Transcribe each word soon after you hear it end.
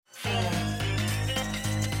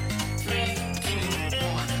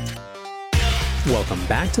Welcome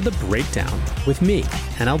back to The Breakdown with me,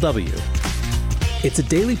 NLW. It's a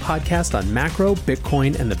daily podcast on macro,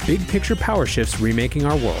 Bitcoin, and the big picture power shifts remaking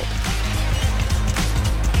our world.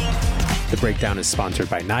 The Breakdown is sponsored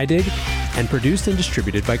by NYDIG and produced and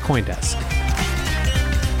distributed by CoinDesk.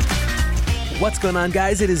 What's going on,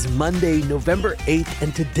 guys? It is Monday, November 8th,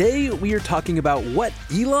 and today we are talking about what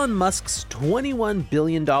Elon Musk's $21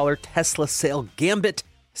 billion Tesla sale Gambit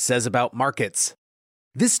says about markets.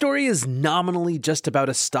 This story is nominally just about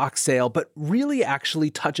a stock sale, but really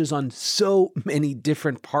actually touches on so many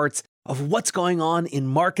different parts of what's going on in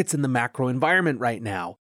markets and the macro environment right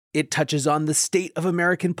now. It touches on the state of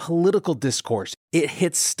American political discourse. It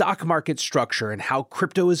hits stock market structure and how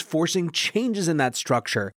crypto is forcing changes in that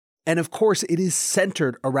structure. And of course, it is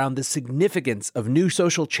centered around the significance of new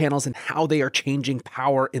social channels and how they are changing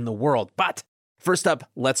power in the world. But first up,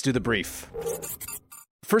 let's do the brief.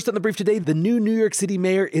 First on the brief today, the new New York City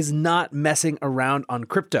mayor is not messing around on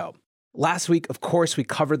crypto. Last week, of course, we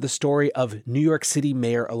covered the story of New York City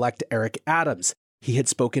Mayor-elect Eric Adams. He had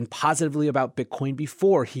spoken positively about Bitcoin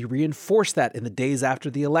before. He reinforced that in the days after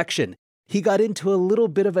the election. He got into a little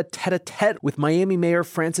bit of a tete-a-tete with Miami Mayor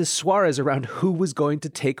Francis Suarez around who was going to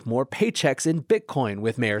take more paychecks in Bitcoin,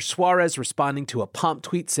 with Mayor Suarez responding to a pomp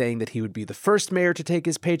tweet saying that he would be the first mayor to take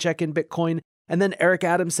his paycheck in Bitcoin, and then Eric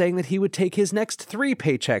Adams saying that he would take his next 3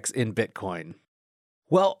 paychecks in Bitcoin.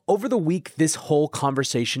 Well, over the week, this whole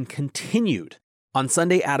conversation continued. On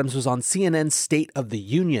Sunday, Adams was on CNN's State of the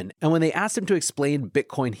Union, and when they asked him to explain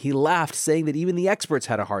Bitcoin, he laughed, saying that even the experts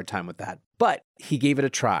had a hard time with that. But he gave it a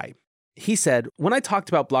try. He said, "When I talked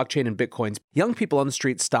about blockchain and Bitcoins, young people on the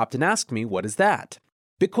street stopped and asked me, what is that?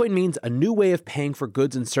 Bitcoin means a new way of paying for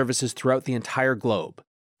goods and services throughout the entire globe.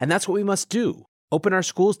 And that's what we must do. Open our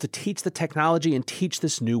schools to teach the technology and teach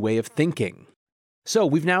this new way of thinking." So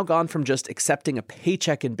we've now gone from just accepting a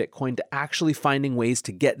paycheck in Bitcoin to actually finding ways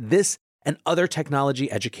to get this and other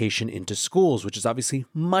technology education into schools, which is obviously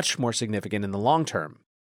much more significant in the long term.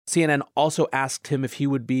 CNN also asked him if he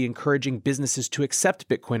would be encouraging businesses to accept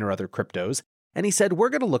Bitcoin or other cryptos, and he said, "We're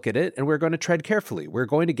going to look at it and we're going to tread carefully. We're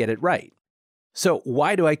going to get it right." So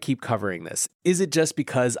why do I keep covering this? Is it just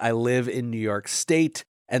because I live in New York State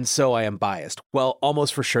and so I am biased? Well,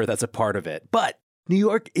 almost for sure that's a part of it. But New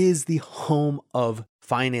York is the home of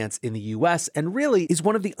finance in the US and really is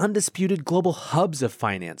one of the undisputed global hubs of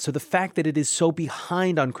finance. So the fact that it is so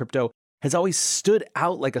behind on crypto has always stood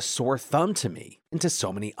out like a sore thumb to me and to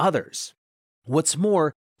so many others. What's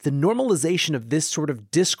more, the normalization of this sort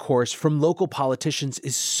of discourse from local politicians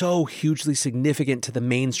is so hugely significant to the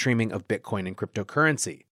mainstreaming of Bitcoin and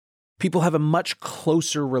cryptocurrency. People have a much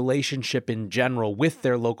closer relationship in general with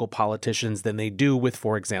their local politicians than they do with,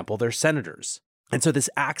 for example, their senators. And so this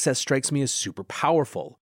access strikes me as super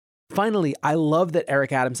powerful. Finally, I love that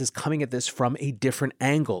Eric Adams is coming at this from a different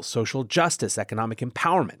angle: social justice, economic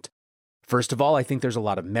empowerment. First of all, I think there's a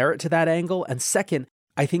lot of merit to that angle. And second,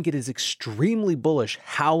 I think it is extremely bullish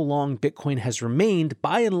how long Bitcoin has remained,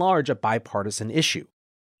 by and large, a bipartisan issue.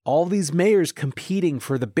 All these mayors competing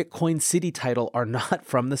for the Bitcoin City title are not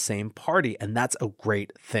from the same party, and that's a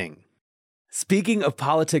great thing. Speaking of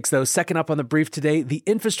politics, though, second up on the brief today, the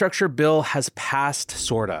infrastructure bill has passed,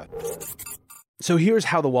 sorta. So here's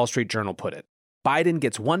how the Wall Street Journal put it. Biden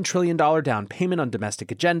gets $1 trillion down payment on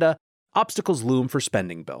domestic agenda. Obstacles loom for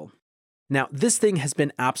spending bill. Now, this thing has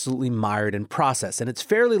been absolutely mired in process, and it's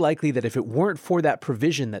fairly likely that if it weren't for that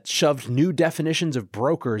provision that shoved new definitions of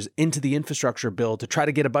brokers into the infrastructure bill to try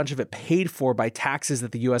to get a bunch of it paid for by taxes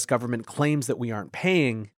that the US government claims that we aren't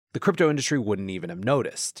paying, the crypto industry wouldn't even have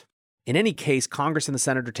noticed. In any case, Congress and the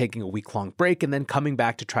Senate are taking a week-long break and then coming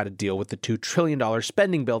back to try to deal with the $2 trillion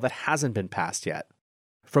spending bill that hasn't been passed yet.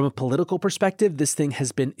 From a political perspective, this thing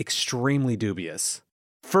has been extremely dubious.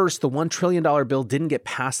 First, the $1 trillion bill didn't get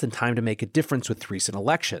passed in time to make a difference with recent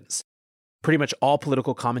elections. Pretty much all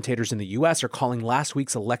political commentators in the US are calling last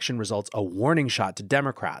week's election results a warning shot to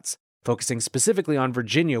Democrats, focusing specifically on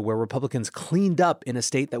Virginia, where Republicans cleaned up in a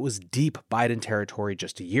state that was deep Biden territory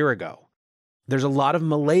just a year ago. There's a lot of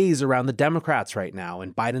malaise around the Democrats right now,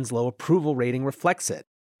 and Biden's low approval rating reflects it.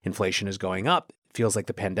 Inflation is going up, it feels like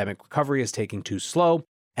the pandemic recovery is taking too slow,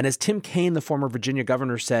 and as Tim Kaine, the former Virginia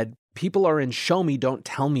governor, said, people are in show me, don't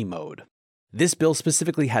tell me mode. This bill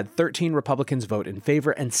specifically had 13 Republicans vote in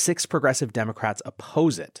favor and 6 progressive Democrats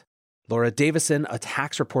oppose it. Laura Davison, a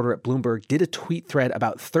tax reporter at Bloomberg, did a tweet thread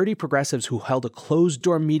about 30 progressives who held a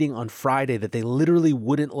closed-door meeting on Friday that they literally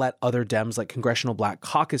wouldn't let other Dems like Congressional Black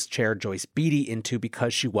Caucus Chair Joyce Beatty into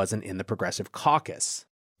because she wasn't in the Progressive Caucus.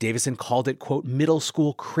 Davison called it, quote, middle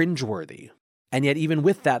school cringeworthy. And yet even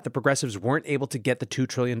with that, the progressives weren't able to get the $2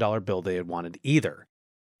 trillion bill they had wanted either.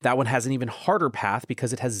 That one has an even harder path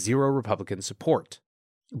because it has zero Republican support.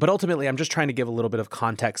 But ultimately, I'm just trying to give a little bit of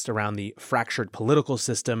context around the fractured political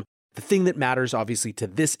system. The thing that matters, obviously, to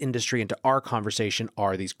this industry and to our conversation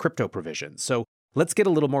are these crypto provisions. So let's get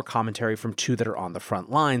a little more commentary from two that are on the front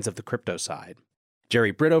lines of the crypto side.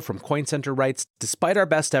 Jerry Brito from Coin Center writes, despite our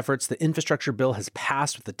best efforts, the infrastructure bill has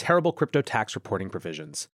passed with the terrible crypto tax reporting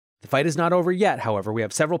provisions. The fight is not over yet, however, we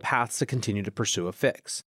have several paths to continue to pursue a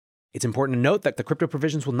fix. It's important to note that the crypto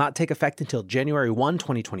provisions will not take effect until January 1,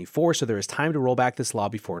 2024, so there is time to roll back this law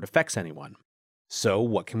before it affects anyone. So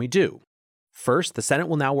what can we do? First, the Senate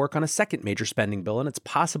will now work on a second major spending bill, and it's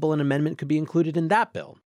possible an amendment could be included in that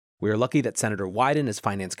bill. We are lucky that Senator Wyden, as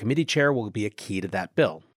Finance Committee Chair, will be a key to that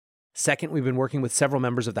bill. Second, we've been working with several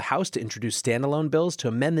members of the House to introduce standalone bills to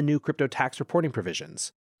amend the new crypto tax reporting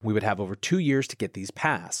provisions. We would have over 2 years to get these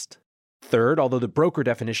passed. Third, although the broker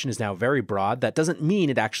definition is now very broad, that doesn't mean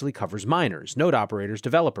it actually covers miners, node operators,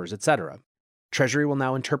 developers, etc. Treasury will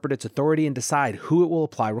now interpret its authority and decide who it will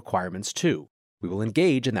apply requirements to. We will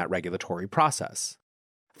engage in that regulatory process.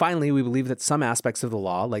 Finally, we believe that some aspects of the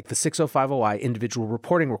law, like the 605OI individual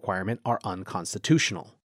reporting requirement, are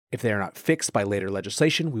unconstitutional. If they are not fixed by later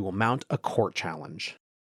legislation, we will mount a court challenge.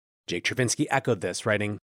 Jake Chervinsky echoed this,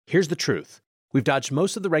 writing, here's the truth. We've dodged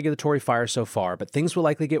most of the regulatory fire so far, but things will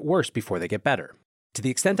likely get worse before they get better. To the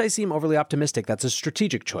extent I seem overly optimistic, that's a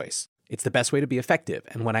strategic choice. It's the best way to be effective,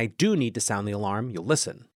 and when I do need to sound the alarm, you'll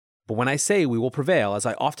listen. But when I say we will prevail, as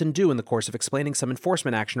I often do in the course of explaining some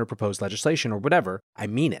enforcement action or proposed legislation or whatever, I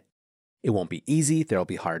mean it. It won't be easy, there'll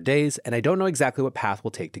be hard days, and I don't know exactly what path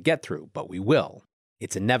we'll take to get through, but we will.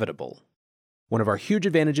 It's inevitable. One of our huge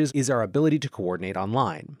advantages is our ability to coordinate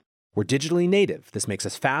online. We're digitally native. This makes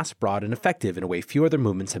us fast, broad, and effective in a way few other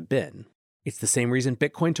movements have been. It's the same reason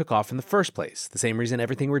Bitcoin took off in the first place, the same reason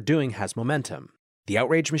everything we're doing has momentum. The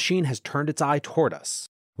outrage machine has turned its eye toward us.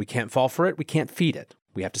 We can't fall for it, we can't feed it.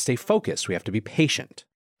 We have to stay focused, we have to be patient.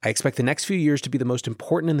 I expect the next few years to be the most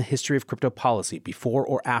important in the history of crypto policy, before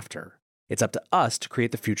or after. It's up to us to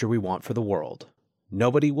create the future we want for the world.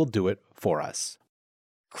 Nobody will do it for us.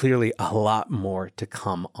 Clearly a lot more to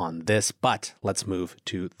come on this, but let's move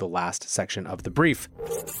to the last section of the brief.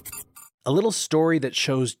 A little story that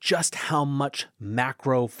shows just how much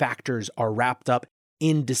macro factors are wrapped up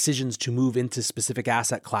in decisions to move into specific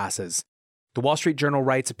asset classes. The Wall Street Journal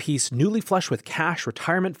writes a piece, newly flush with cash,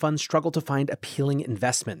 retirement funds struggle to find appealing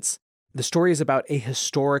investments. The story is about a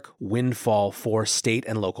historic windfall for state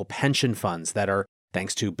and local pension funds that are,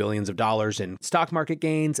 thanks to billions of dollars in stock market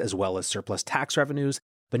gains, as well as surplus tax revenues.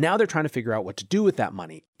 But now they're trying to figure out what to do with that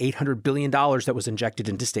money. $800 billion that was injected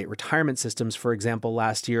into state retirement systems, for example,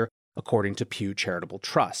 last year, according to Pew Charitable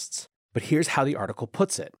Trusts. But here's how the article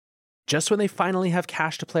puts it. Just when they finally have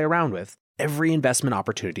cash to play around with, every investment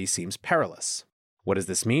opportunity seems perilous. What does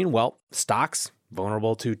this mean? Well, stocks,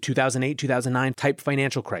 vulnerable to 2008-2009 type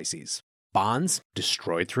financial crises. Bonds,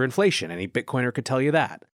 destroyed through inflation. Any Bitcoiner could tell you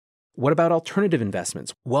that. What about alternative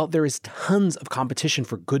investments? Well, there is tons of competition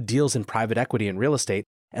for good deals in private equity and real estate,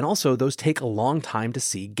 and also those take a long time to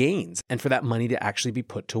see gains and for that money to actually be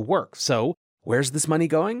put to work. So where's this money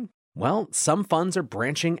going? Well, some funds are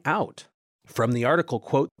branching out. From the article,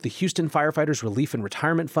 quote, the Houston Firefighters Relief and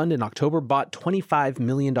Retirement Fund in October bought $25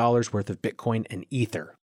 million worth of Bitcoin and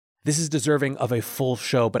Ether. This is deserving of a full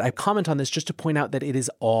show, but I comment on this just to point out that it is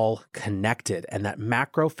all connected and that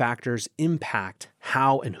macro factors impact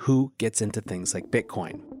how and who gets into things like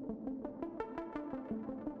Bitcoin.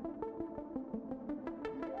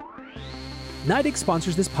 NYDIG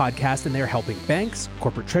sponsors this podcast, and they're helping banks,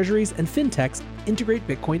 corporate treasuries, and fintechs integrate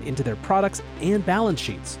Bitcoin into their products and balance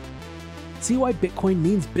sheets. See why Bitcoin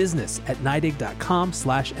means business at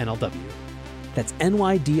NYDIG.com/NLW. That's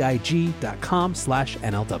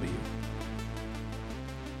NYDIG.com/NLW.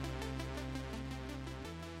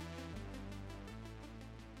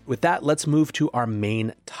 With that, let's move to our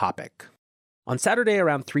main topic. On Saturday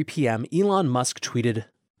around 3 p.m., Elon Musk tweeted,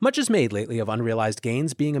 "Much is made lately of unrealized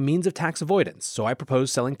gains being a means of tax avoidance, so I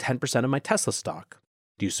propose selling 10% of my Tesla stock.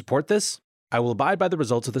 Do you support this? I will abide by the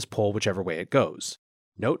results of this poll whichever way it goes.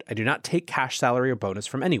 Note, I do not take cash salary or bonus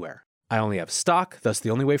from anywhere. I only have stock, thus the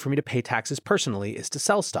only way for me to pay taxes personally is to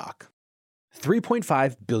sell stock."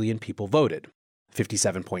 3.5 billion people voted.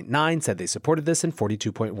 57.9% said they supported this and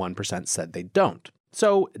 42.1% said they don't.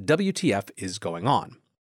 So WTF is going on.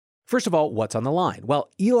 First of all, what's on the line? Well,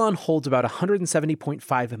 Elon holds about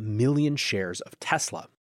 170.5 million shares of Tesla.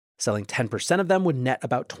 Selling 10% of them would net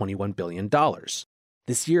about $21 billion.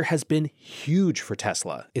 This year has been huge for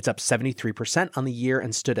Tesla. It's up 73% on the year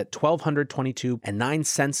and stood at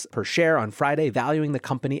 $1,222.09 per share on Friday, valuing the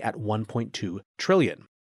company at $1.2 trillion.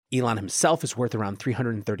 Elon himself is worth around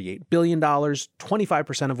 $338 billion,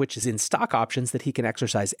 25% of which is in stock options that he can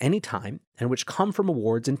exercise anytime and which come from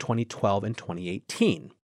awards in 2012 and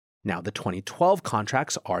 2018. Now, the 2012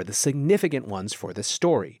 contracts are the significant ones for this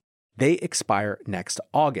story. They expire next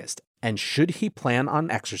August, and should he plan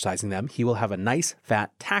on exercising them, he will have a nice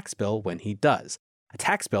fat tax bill when he does. A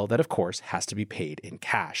tax bill that, of course, has to be paid in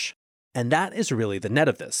cash. And that is really the net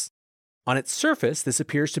of this. On its surface, this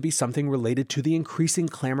appears to be something related to the increasing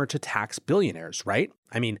clamor to tax billionaires, right?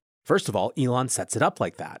 I mean, first of all, Elon sets it up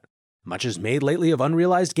like that. Much is made lately of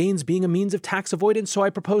unrealized gains being a means of tax avoidance, so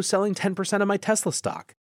I propose selling 10% of my Tesla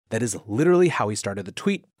stock. That is literally how he started the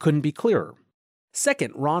tweet. Couldn't be clearer.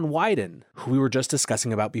 Second, Ron Wyden, who we were just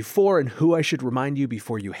discussing about before and who I should remind you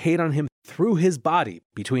before you hate on him, threw his body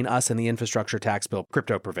between us and the infrastructure tax bill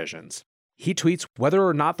crypto provisions. He tweets, whether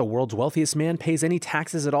or not the world's wealthiest man pays any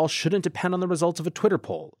taxes at all shouldn't depend on the results of a Twitter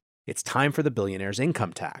poll. It's time for the billionaire's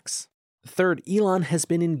income tax. Third, Elon has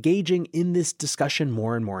been engaging in this discussion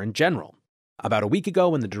more and more in general. About a week ago,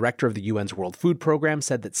 when the director of the UN's World Food Program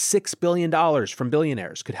said that $6 billion from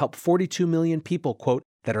billionaires could help 42 million people, quote,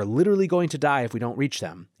 that are literally going to die if we don't reach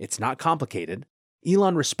them, it's not complicated,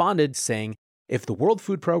 Elon responded saying, if the World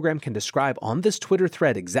Food Program can describe on this Twitter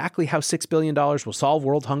thread exactly how $6 billion will solve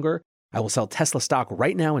world hunger, I will sell Tesla stock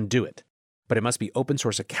right now and do it. But it must be open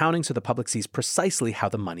source accounting so the public sees precisely how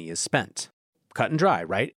the money is spent. Cut and dry,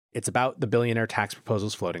 right? It's about the billionaire tax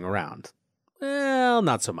proposals floating around. Well,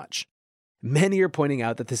 not so much. Many are pointing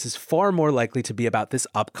out that this is far more likely to be about this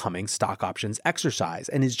upcoming stock options exercise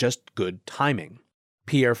and is just good timing.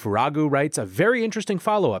 Pierre Furagu writes a very interesting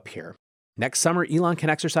follow-up here. Next summer, Elon can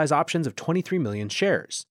exercise options of 23 million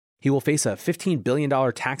shares. He will face a $15 billion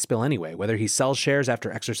tax bill anyway, whether he sells shares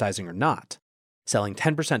after exercising or not. Selling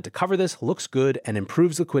 10% to cover this looks good and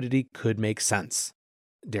improves liquidity could make sense.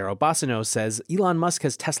 Darrow Bassano says Elon Musk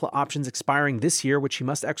has Tesla options expiring this year, which he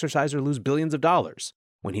must exercise or lose billions of dollars.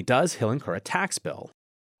 When he does, he'll incur a tax bill.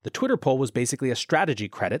 The Twitter poll was basically a strategy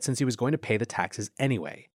credit since he was going to pay the taxes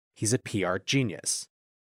anyway. He's a PR genius.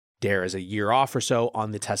 Dare is a year off or so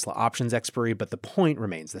on the Tesla options expiry, but the point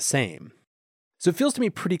remains the same. So it feels to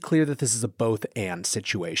me pretty clear that this is a both-and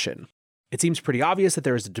situation. It seems pretty obvious that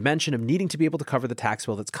there is a dimension of needing to be able to cover the tax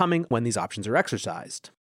bill that's coming when these options are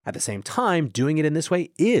exercised. At the same time, doing it in this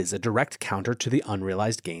way is a direct counter to the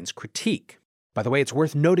unrealized gains critique. By the way, it's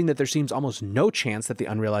worth noting that there seems almost no chance that the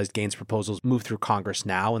unrealized gains proposals move through Congress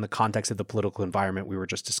now in the context of the political environment we were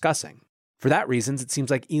just discussing. For that reason, it seems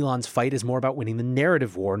like Elon's fight is more about winning the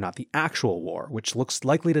narrative war, not the actual war, which looks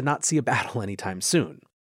likely to not see a battle anytime soon.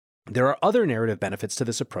 There are other narrative benefits to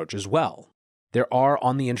this approach as well. There are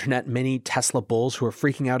on the internet many Tesla bulls who are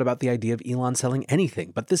freaking out about the idea of Elon selling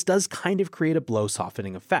anything, but this does kind of create a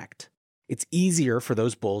blow-softening effect. It's easier for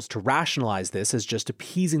those bulls to rationalize this as just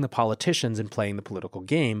appeasing the politicians and playing the political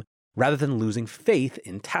game, rather than losing faith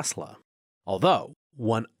in Tesla. Although,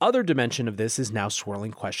 one other dimension of this is now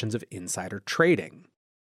swirling questions of insider trading.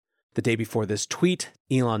 The day before this tweet,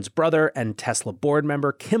 Elon's brother and Tesla board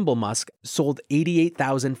member Kimball Musk sold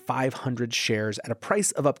 88,500 shares at a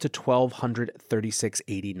price of up to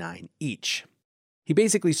 $1,236.89 each. He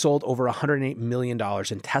basically sold over $108 million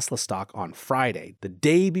in Tesla stock on Friday, the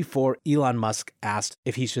day before Elon Musk asked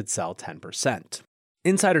if he should sell 10%.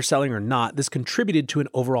 Insider selling or not, this contributed to an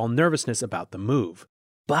overall nervousness about the move.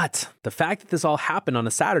 But the fact that this all happened on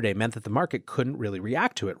a Saturday meant that the market couldn't really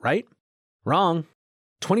react to it, right? Wrong.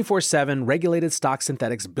 24/7 regulated stock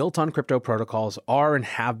synthetics built on crypto protocols are and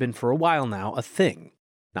have been for a while now a thing.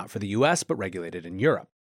 Not for the US, but regulated in Europe.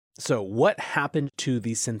 So what happened to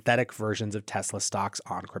the synthetic versions of Tesla stocks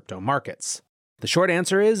on crypto markets? The short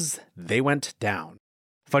answer is they went down.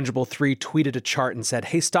 Fungible3 tweeted a chart and said,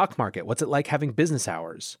 "Hey stock market, what's it like having business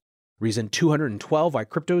hours? Reason 212 why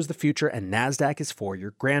crypto is the future and NASDAQ is for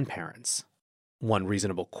your grandparents." One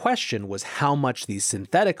reasonable question was how much these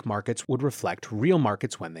synthetic markets would reflect real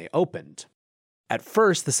markets when they opened. At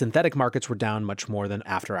first, the synthetic markets were down much more than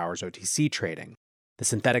after-hours OTC trading. The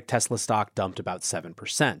synthetic Tesla stock dumped about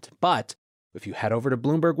 7%. But if you head over to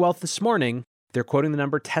Bloomberg Wealth this morning, they're quoting the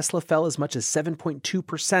number Tesla fell as much as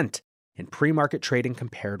 7.2% in pre-market trading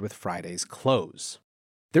compared with Friday's close.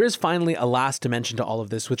 There is finally a last dimension to all of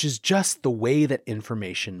this, which is just the way that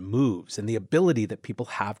information moves and the ability that people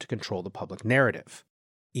have to control the public narrative.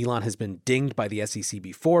 Elon has been dinged by the SEC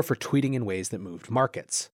before for tweeting in ways that moved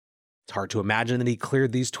markets. It's hard to imagine that he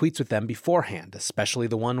cleared these tweets with them beforehand, especially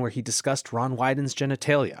the one where he discussed Ron Wyden's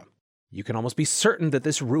genitalia. You can almost be certain that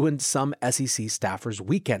this ruined some SEC staffers'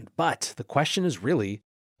 weekend, but the question is really,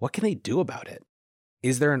 what can they do about it?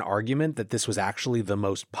 Is there an argument that this was actually the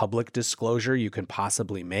most public disclosure you can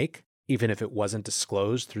possibly make? even if it wasn't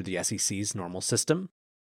disclosed through the SEC's normal system.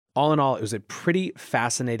 All in all, it was a pretty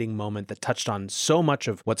fascinating moment that touched on so much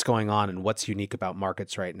of what's going on and what's unique about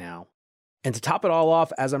markets right now. And to top it all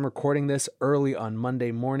off, as I'm recording this early on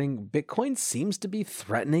Monday morning, Bitcoin seems to be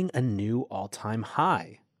threatening a new all-time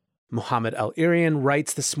high. Mohammed El-Irian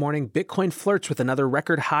writes this morning, Bitcoin flirts with another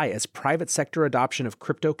record high as private sector adoption of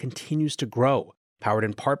crypto continues to grow, powered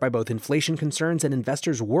in part by both inflation concerns and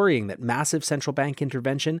investors worrying that massive central bank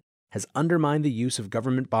intervention has undermined the use of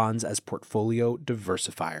government bonds as portfolio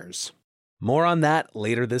diversifiers. More on that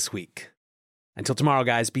later this week. Until tomorrow,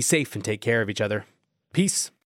 guys, be safe and take care of each other. Peace.